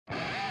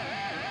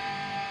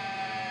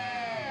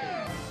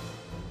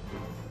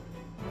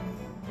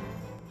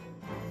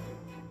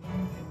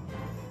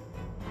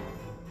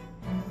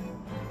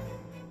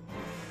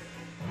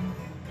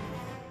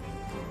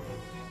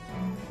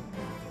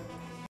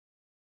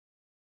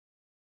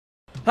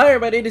Hi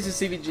everybody, this is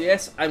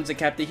CVGS, I'm the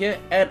Captain here,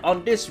 and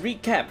on this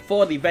recap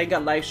for the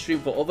Vanguard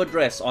livestream for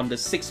OverDress on the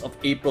 6th of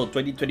April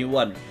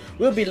 2021,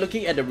 we'll be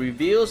looking at the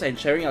reveals and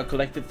sharing our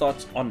collective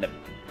thoughts on them.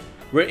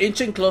 We're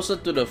inching closer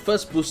to the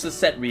first booster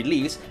set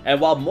release,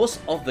 and while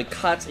most of the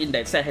cards in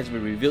that set has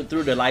been revealed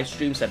through the live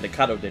streams and the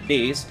card of the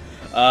days,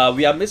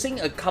 we are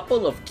missing a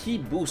couple of key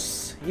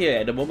boosts here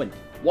at the moment.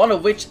 One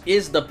of which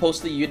is the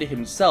poster unit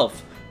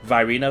himself,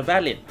 Vairina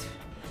Valiente.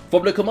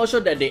 From the commercial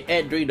that they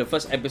aired during the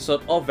first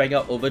episode of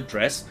Vanguard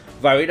OverDress,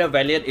 Vairina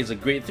Valiente is a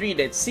grade 3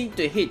 that seemed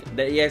to hint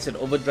that it has an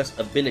overdress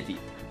ability.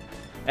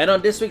 And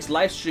on this week's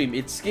livestream,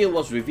 its skill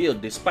was revealed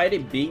despite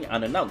it being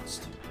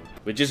unannounced.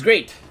 Which is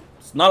great.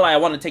 It's not like I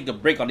want to take a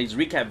break on these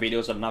recap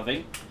videos or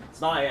nothing.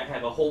 It's not like I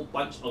have a whole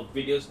bunch of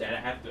videos that I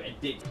have to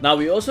edit. Now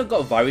we also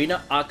got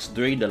Vairina Arcs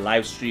during the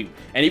livestream,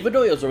 and even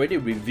though it was already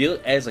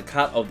revealed as a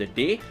card of the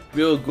day,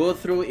 we will go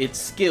through its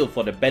skill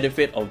for the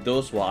benefit of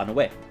those who are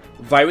unaware.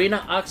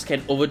 Vairina Arcs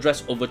can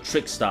overdress over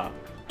Trickstar.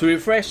 To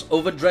refresh,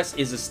 overdress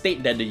is a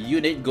state that the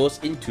unit goes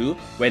into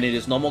when it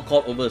is normal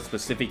called over a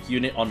specific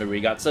unit on the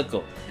regard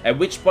circle, at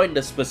which point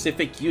the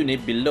specific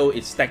unit below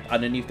is stacked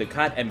underneath the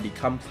card and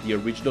becomes the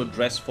original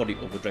dress for the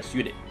overdress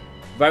unit.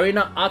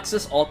 Vairina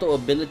Arcs' auto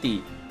ability: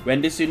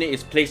 when this unit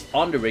is placed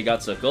on the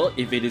regard circle,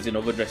 if it is in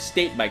overdress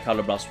state by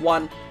color blast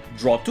 1,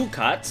 draw 2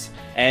 cards,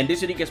 and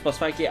this unit gets plus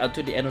 5k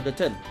until the end of the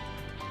turn.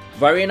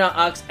 Vairina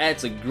Arcs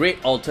adds a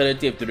great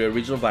alternative to the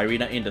original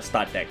Vairina in the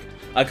start deck.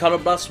 A Color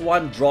Blast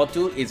 1 Draw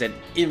 2 is an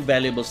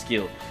invaluable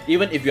skill,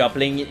 even if you are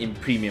playing it in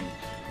Premium.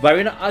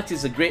 Vairina Arcs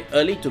is a great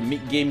early to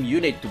mid-game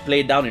unit to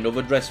play down in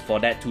Overdress for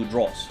that 2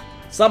 draws.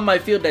 Some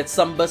might feel that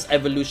Sunburst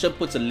Evolution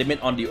puts a limit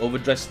on the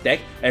Overdress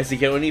deck as it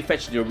can only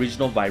fetch the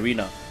original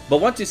Vairina,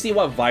 but once you see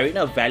what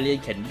Vairina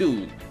Valiente can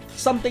do,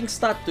 some things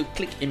start to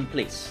click in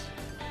place.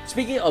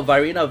 Speaking of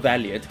Vairina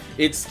Valiente,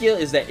 its skill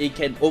is that it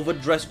can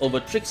overdress over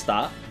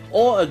Trickstar,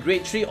 or a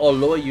grade 3 or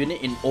lower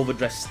unit in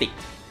overdress state.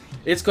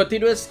 Its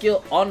continuous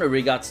skill on the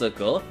regard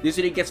circle, this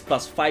unit gets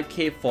plus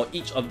 5k for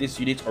each of this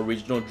unit's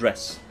original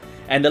dress.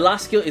 And the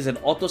last skill is an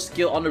auto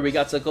skill on the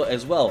regard circle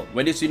as well.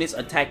 When this unit's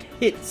attack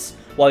hits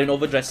while in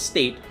overdress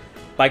state,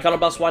 by color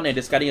blast 1 and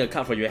discarding a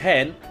card from your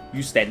hand,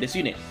 you stand this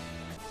unit.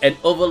 An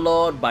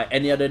Overlord by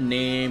any other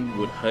name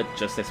would hurt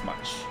just as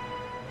much.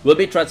 We'll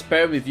be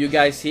transparent with you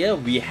guys here.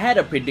 We had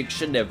a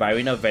prediction that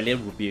Vairina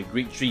Valiente would be a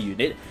grade 3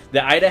 unit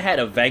that either had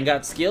a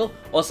Vanguard skill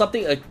or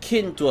something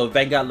akin to a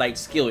Vanguard-like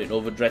skill in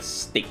overdress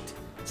state.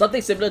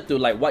 Something similar to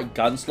like what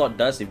Gunslot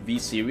does in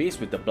V-Series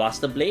with the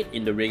Blaster Blade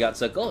in the regard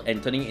circle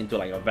and turning it into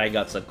like a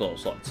Vanguard circle of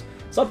sorts.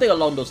 Something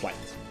along those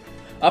lines.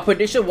 Our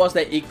prediction was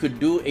that it could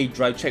do a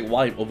drive check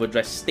while in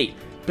overdress state,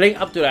 playing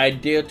up to the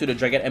idea to the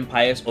Dragon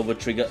Empire's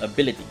overtrigger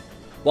ability.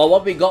 While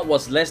what we got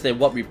was less than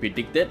what we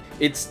predicted,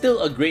 it's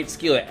still a great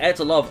skill and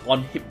adds a lot of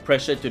on-hit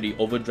pressure to the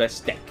overdress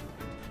deck.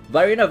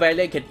 Vairina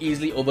Valiente can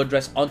easily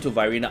overdress onto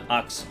Vairina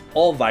Arcs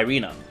or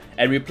Vairina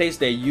and replace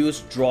their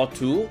used Draw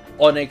 2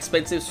 or an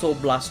expensive Soul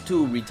Blast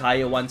 2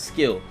 Retire 1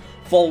 skill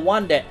for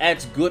one that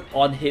adds good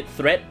on-hit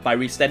threat by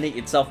restanding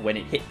itself when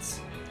it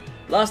hits.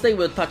 Last thing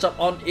we'll touch up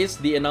on is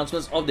the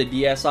announcements of the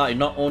DSR in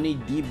not only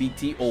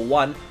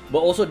DBT-01 but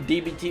also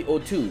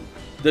DBT-02.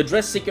 The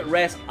Dress Secret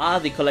Rares are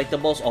the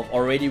collectibles of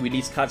already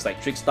released cards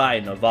like Trickstar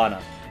and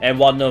Nirvana, and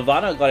while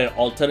Nirvana got an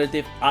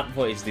alternative art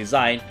for its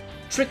design,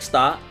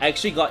 Trickstar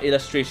actually got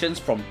illustrations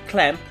from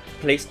Clamp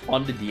placed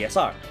on the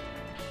DSR.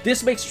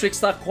 This makes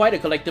Trickstar quite a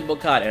collectible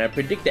card, and I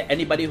predict that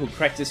anybody who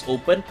cracks this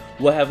open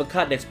will have a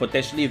card that's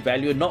potentially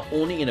valued not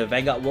only in the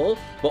Vanguard world,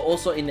 but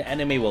also in the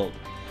anime world.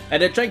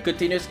 And the trend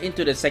continues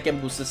into the second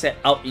booster set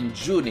out in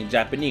June in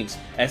Japanese,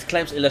 as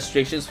Clamp's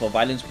illustrations for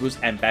Violence Bruce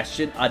and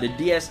Bastion are the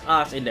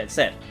DSRs in that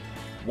set.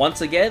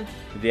 Once again,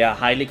 they are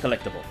highly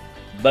collectible.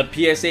 But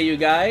PSA you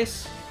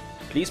guys,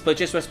 please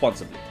purchase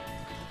responsibly.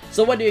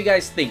 So what do you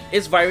guys think?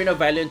 Is Vairina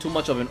Valiente too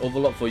much of an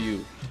overlord for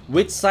you?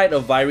 Which side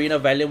of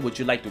Vairina Valiente would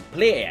you like to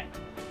play at?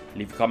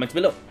 Leave your comments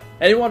below.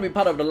 And if you want to be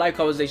part of the live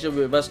conversation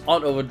with us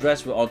on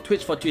OverDress, we're on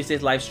Twitch for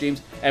Tuesdays live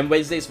streams and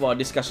Wednesdays for our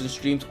discussion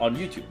streams on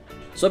YouTube.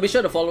 So be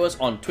sure to follow us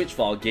on Twitch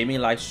for our gaming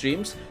live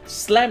streams,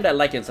 slam that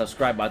like and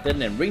subscribe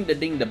button, and ring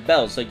the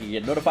bell so you can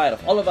get notified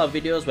of all of our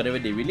videos whenever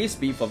they release,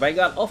 be it for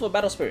Vanguard or for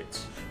Battle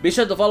Spirits. Be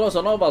sure to follow us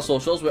on all of our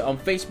socials. We're on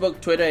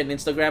Facebook, Twitter and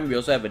Instagram. We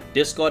also have a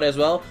Discord as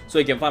well, so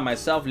you can find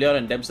myself, Leon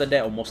and Dempster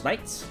there on most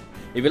nights.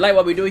 If you like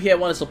what we do here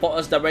and want to support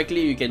us directly,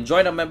 you can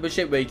join our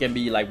membership where you can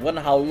be like One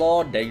How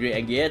Lord, Degre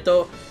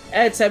Angieto,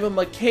 and Samuel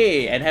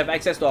McKay and have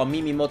access to our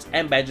meme emotes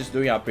and badges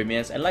during our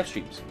premieres and live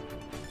streams.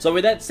 So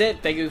with that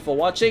said, thank you for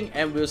watching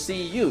and we'll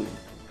see you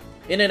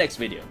in the next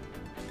video.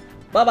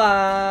 Bye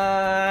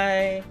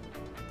bye!